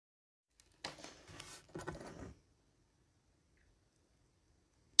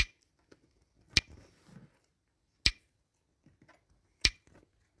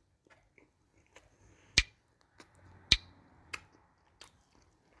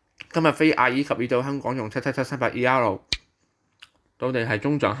今日飛阿爾及爾到香港用777-300ER， 到地係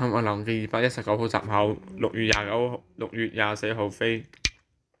中象幸運樓嘅219號閘口，6月24號飛。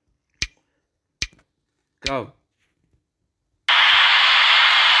Go。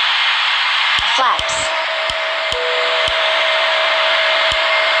Flaps。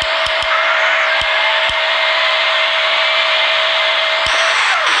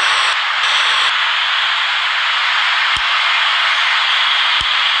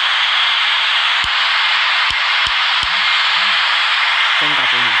升格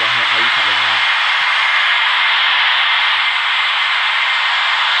半年就係阿爾及利亞。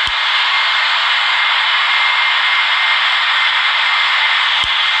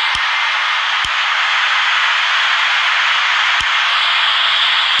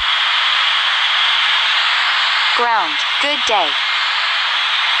Ground, good day.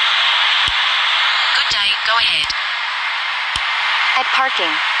 Good day, go ahead. At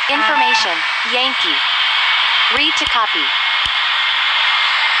parking, information, Yankee. Read to copy.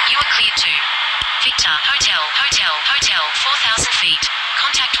 You are cleared to Victor, Hotel, 4,000 feet.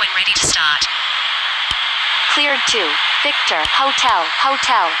 Contact when ready to start. Cleared to Victor, Hotel,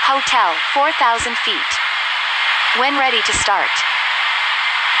 4,000 feet. When ready to start.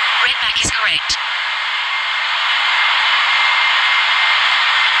 Redback is correct.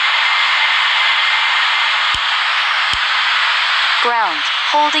 Ground,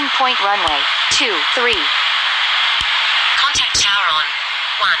 holding point runway, 23. Contact tower on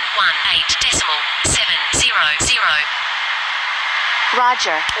 118.700.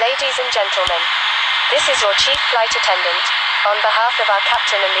 Roger. Ladies and gentlemen, this is your chief flight attendant. On behalf of our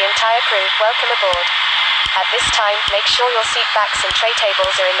captain and the entire crew, welcome aboard. At this time, make sure your seat backs and tray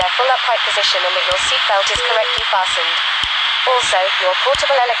tables are in their full upright position and that your seat belt is correctly fastened. Also, your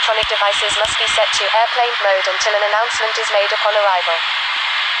portable electronic devices must be set to airplane mode until an announcement is made upon arrival.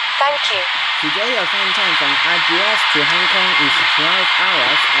 Thank you. Today your flight time from Algiers to Hong Kong is 12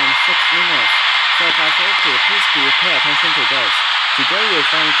 hours and 6 minutes. So for safety, please pay attention to this. Today you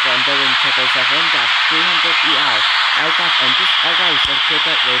fly from Boeing 777-300ER aircraft, and this aircraft is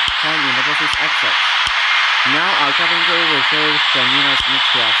located with 10 emergency exits. Now our cabin crew will show the nearest next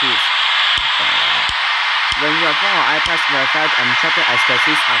to our seats. When your phone or iPads were felt uncharted as the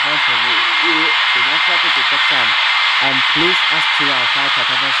seats are found to you, do not try to detect them, and please ask to our flight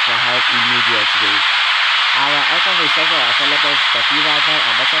attendants for help immediately. Our aircraft is also available with the free Wi-Fi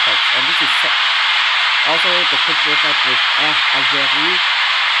and bus service, and this is also the quick refit with Air Algiers.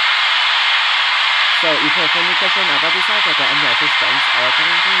 So if you have any question about this flight or any assistance, our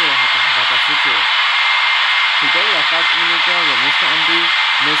cabin crew will have to assist you. Today your flight manager will Mr. Andy,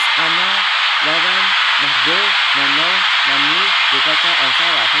 Miss Anna, Lauren, Matthew, Mano, Nani, Rebecca and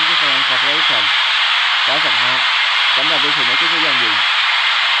Sarah. Thank you for your cooperation. 各位乘客，今日會全體機組人員、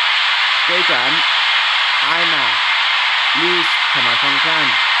機長 Anna、Liz 同埋鳳山，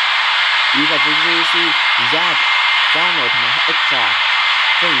以及副機師 Zach、Donald 同埋 Extra，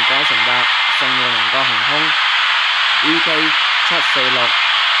 歡迎各位乘搭聖路明國航空 VK746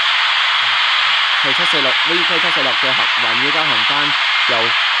 嘅環繞交航班，由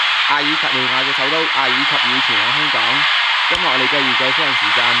阿爾及利亞嘅首都阿爾及爾前往香港。今日我哋嘅預計飛行時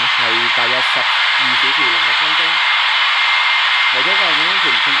間係大約12小時06分鐘。為咗個人安全，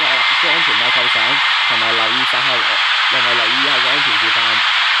請各位立即安全帶扣上，同埋留意稍後以後嘅安全示範。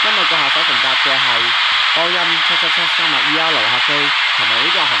今日個下手乘搭嘅係波音777-300ER 客機，同埋呢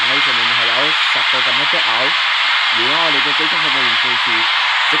個行李上面係有10個咁嘅觸鈎。而我哋嘅機艙服務員隨時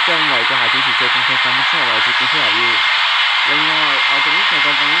即將為個下展示最正確咁出嚟位置，請需留意。另外，我哋呢個個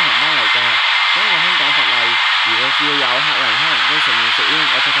港英航班嚟嘅，根據香港法例，如果只要有客人喺航機上面食煙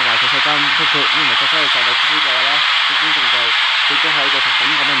或者係壞手巾，包括煙味作出去上嚟措施嘅話咧，一經證據，亦都可以被罰款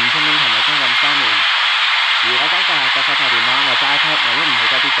咁嘅5,000蚊同埋監禁3年。如果當下個手提電話或者 iPad 萬一唔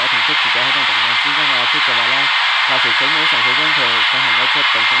係解跌咗同出自己喺度同樣專家嘅話嘅話咧，屆時請冇純粹將佢進行咗出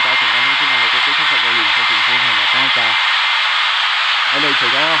並請解除間通知我哋嘅機艙服務員嘅條款同埋加價。我哋除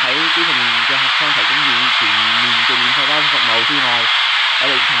咗喺機上面嘅客艙提供全面嘅免費包服務之外，我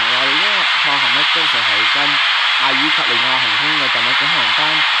哋呢個趟航咧都常係跟阿爾及利亞航空嘅特別嘅航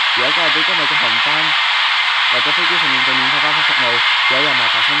班。如果各位對今日嘅航班或者飛機上面嘅免費包服務有任何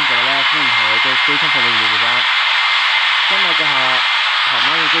發生嘅話咧，歡迎同我嘅機艙服務員聯絡。今日嘅航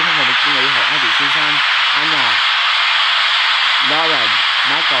班嘅機艙服務經理係 Eddie 先生、Anna、Lauren、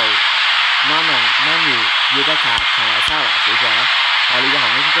Michael、Manon、Manu、Rebecca 同埋 Sarah 小姐。我哋嘅航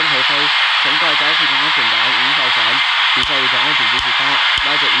空之中起飛，請各位第一次嘅安全帶已經扣上，只需要做安全指示卡，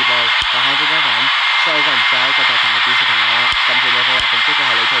拉直耳部，打開即加粉，所有個人在個頭同埋指示朋友，感謝你配合並祝個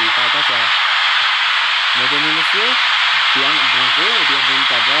係旅途愉快，多謝。Mesdames et messieurs, bienvenue donc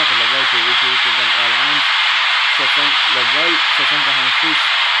d'abord le vol de VK746 Airlines, le vol 746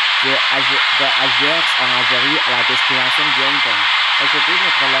 de Algiers en Algérie à la destination de Hong Kong. Aujourd'hui,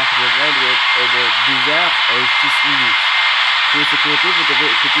 notre heure de vol est de 10h06. Pour sécurité, vous devez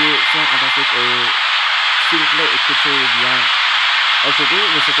écouter son intensif et s'il vous plaît, écoutez bien. Aujourd'hui,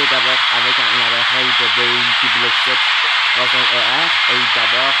 vous sautez d'abord avec un appareil de Boeing 737-300ER et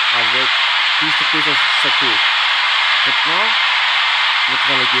d'abord avec tout ce qui se secours. Maintenant,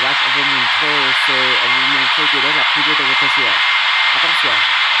 notre équipage va vous montrer quelle est la privée de votre siège. Attention,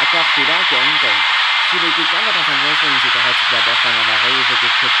 accord courant de Hong Kong. Si les quelqu'un dans un vol une cigarette d'abord un appareil, vous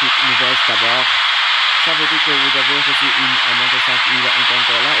écoutez une nouvelle d'abord. Ça veut dire que vous avez reçu une amende de 5 000 Hong Kong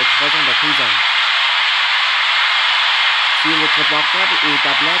dollars et 3 ans de prison. Si votre portable ou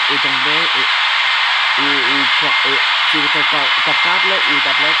tablette est tombé si votre portable ou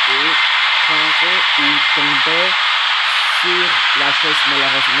tablette est coincé ou tombé sur la chaise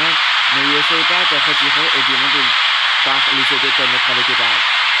malheureusement, n'essayez pas de retirer et demander par les aides de notre équipage.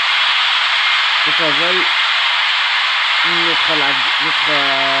 Notre vol, notre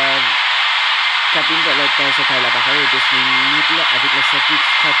cabine de l'appareil est disponible avec le service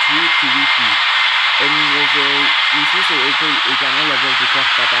gratuit du Wi-Fi. Et ici, c'est également le vol du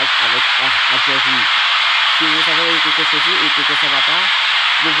partage avec Algérie. Si vous savez quelque chose ou quelque chose ne va pas,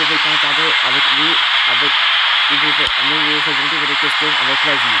 vous pouvez contacter avec nous, vous pouvez nous répondre vos questions avec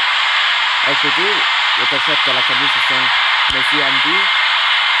plaisir. Aujourd'hui, votre chef de la cabine, ce sont Monsieur Andy,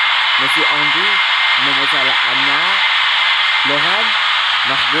 Mademoiselle Anna, Lorraine,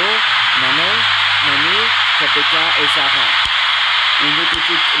 Margot, Manon, Manu, Rebecca et Sarah. Nous toute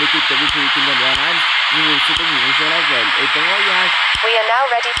l'équipe de VK746 Airlines, nous vous soutenons sur la vol et bon voyage. We are now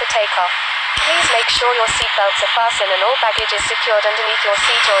ready for takeoff. Please make sure your seatbelts are fastened and all baggage is secured underneath your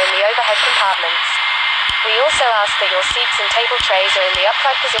seat or in the overhead compartments. We also ask that your seats and table trays are in the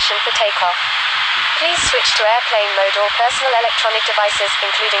upright position for takeoff. Please switch to airplane mode or personal electronic devices,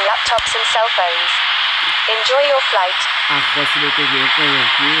 including laptops and cell phones. Enjoy your flight.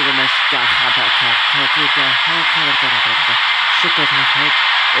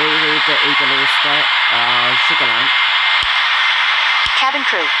 Cabin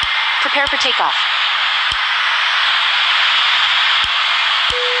crew, prepare for takeoff.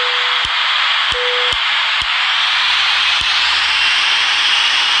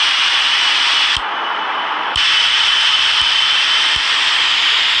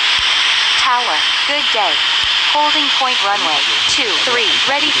 Tower, good day. Holding point runway 23,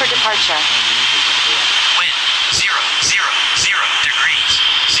 ready for departure. Wind 0, 0, 0 degrees,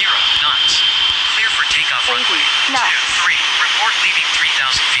 0 knots. Clear for takeoff 80 runway knots. 23. Report leaving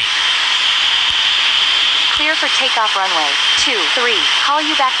 3,000 feet. Clear for takeoff runway 23. Call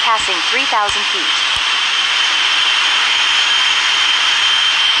you back passing 3,000 feet.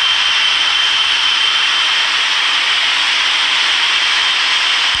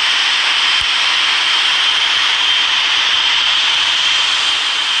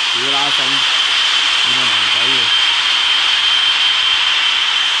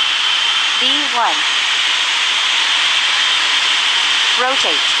 V1.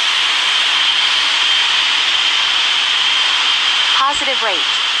 Rotate. Positive rate.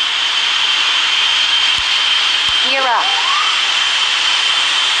 Gear up.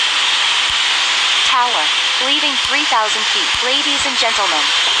 Tower, leaving 3,000 feet. Ladies and gentlemen,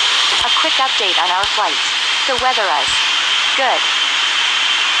 a quick update on our flight. The weather is good.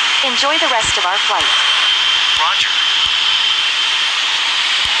 Enjoy the rest of our flight. Roger.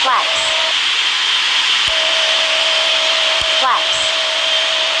 Flaps. Flaps.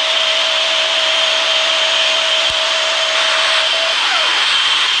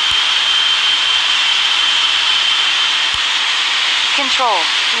 Control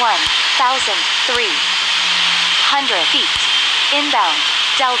 1,300 feet. Inbound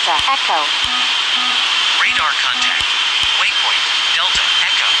Delta Echo. Radar contact. Waypoint Delta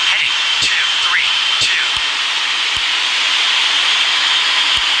Echo heading 232.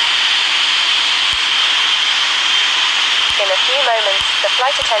 In a few moments, the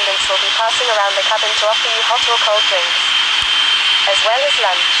flight attendants will be passing around the cabin to offer you hot or cold drinks, as well as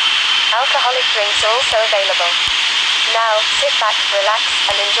lunch. Alcoholic drinks are also available. Now, sit back, relax,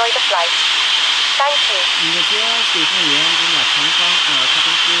 and enjoy the flight. Thank you. Cabin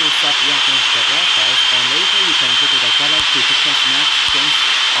crew start against the RFS, and later you can go to the galley to Texas Max against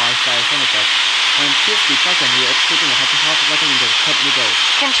our fire senators. And please be caution, we are putting a hot water in the top middle.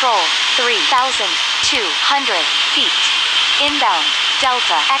 Control 3,200 feet. Inbound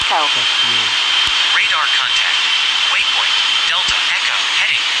Delta Echo. Radar contact. Waypoint Delta Echo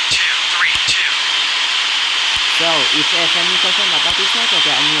heading 232. So, if there's any question about this matter,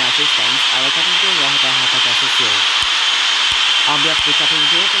 On behalf of the captain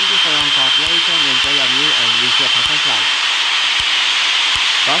crew, thank you for your cooperation. Enjoy your meal and wish you a pleasant flight。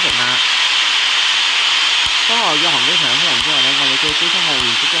嗰乘客，當我約航機場飛行之後呢，我哋嘅機艙服務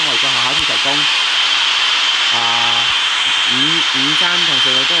員即將為閣下開始提供午餐同食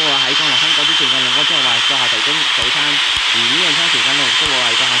物都會喺降落香港之前嘅2個鐘為閣下提供早餐，而呢樣餐時間呢亦都會為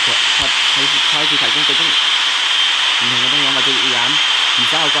閣下開始提供幾種唔同嘅冰飲或者熱飲。而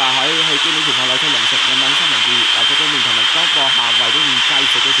稍後閣下可以去經理團攞出零食、飲品、三文治或者杯麵，同埋當閣下為咗唔介意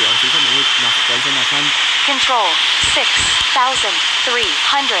食嘅時候，小心唔好引身辣親。Control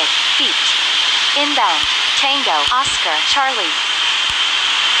 6,300 feet. Inbound. Tango Oscar Charlie.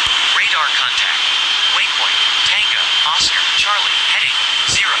 Radar contact. Waypoint Tango Oscar Charlie. Heading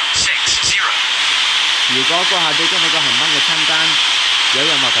 060. 如果閣下對今日個航班嘅餐單有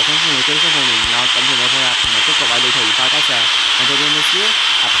任何提升歡迎機艙服務員有感謝你配合同埋祝各位旅途愉快多謝。Mesdames et messieurs,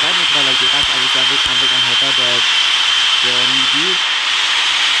 après notre équipage avec un hôtel de midi,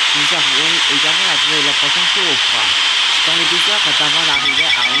 nous avons également appris le prochain couvre. Dans les 2 heures avant l'arrivée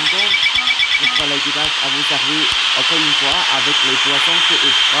à Hong Kong, notre équipage a vous servi encore une fois avec les poissons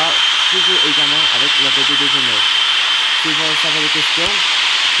couvre, toujours également avec le petit déjeuner. Si vous avez des questions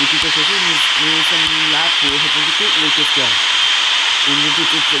ou quelque chose, nous sommes là pour répondre à toutes les questions. Une toute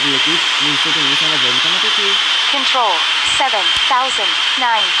l'équipe, nous souhaitons vous en avoir bon appétit. Control 7,900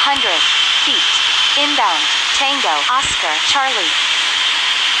 feet. Inbound. Tango Oscar Charlie.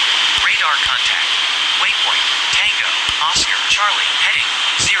 Radar contact. Waypoint Tango Oscar Charlie. Heading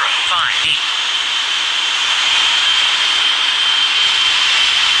 058.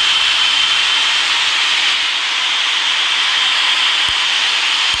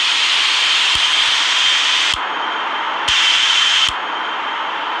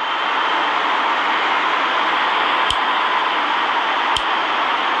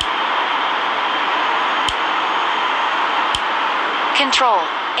 Control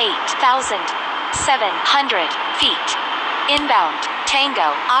 8,700 feet. Inbound.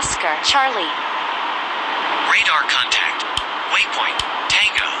 Tango Oscar Charlie. Radar contact. Waypoint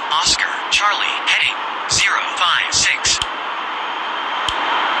Tango Oscar Charlie. Heading 056.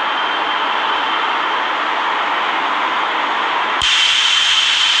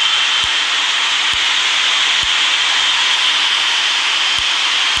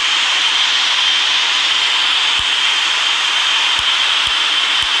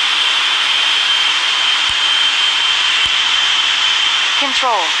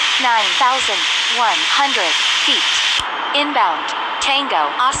 Control 9,100 feet. Inbound. Tango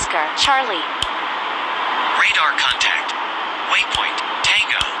Oscar Charlie. Radar contact. Waypoint